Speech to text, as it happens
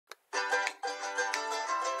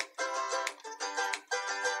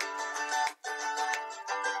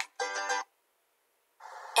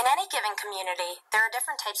given community, there are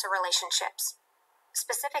different types of relationships,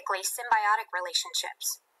 specifically symbiotic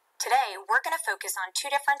relationships. Today, we're going to focus on two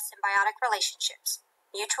different symbiotic relationships,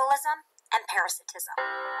 mutualism and parasitism.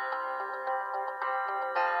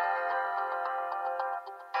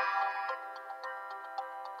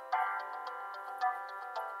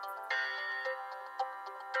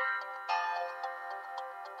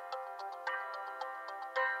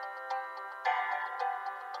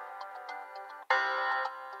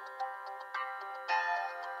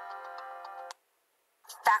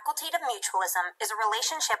 Facultative mutualism is a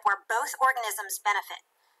relationship where both organisms benefit.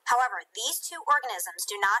 However, these two organisms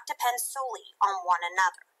do not depend solely on one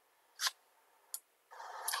another.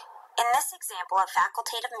 In this example of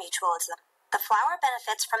facultative mutualism, the flower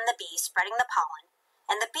benefits from the bee spreading the pollen,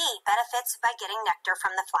 and the bee benefits by getting nectar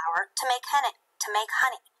from the flower to make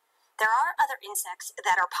honey. There are other insects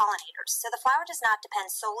that are pollinators, so the flower does not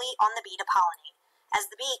depend solely on the bee to pollinate,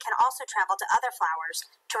 as the bee can also travel to other flowers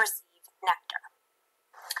to receive nectar.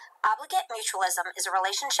 Obligate mutualism is a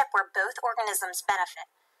relationship where both organisms benefit.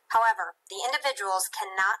 However, the individuals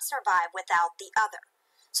cannot survive without the other,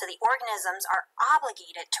 so the organisms are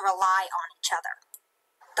obligated to rely on each other.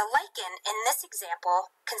 The lichen in this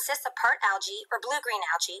example consists of part algae or blue-green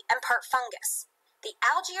algae and part fungus. The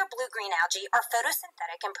algae or blue-green algae are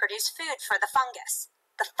photosynthetic and produce food for the fungus.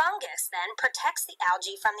 The fungus then protects the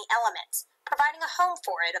algae from the elements, providing a home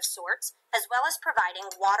for it of sorts, as well as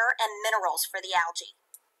providing water and minerals for the algae.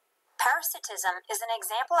 Parasitism is an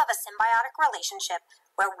example of a symbiotic relationship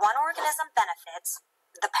where one organism benefits,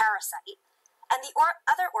 the parasite, and the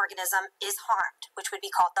other organism is harmed, which would be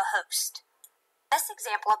called the host. In this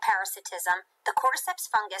example of parasitism, the cordyceps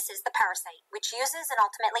fungus is the parasite, which uses and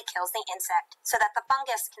ultimately kills the insect so that the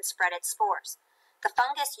fungus can spread its spores. The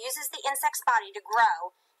fungus uses the insect's body to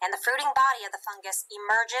grow, and the fruiting body of the fungus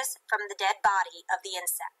emerges from the dead body of the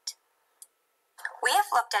insect. We have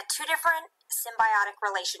looked at two different symbiotic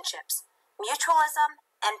relationships, mutualism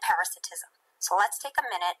and parasitism. So let's take a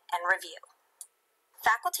minute and review.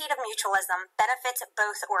 Facultative mutualism benefits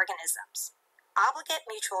both organisms. Obligate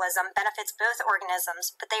mutualism benefits both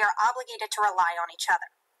organisms, but they are obligated to rely on each other.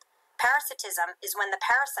 Parasitism is when the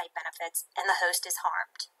parasite benefits and the host is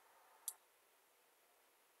harmed.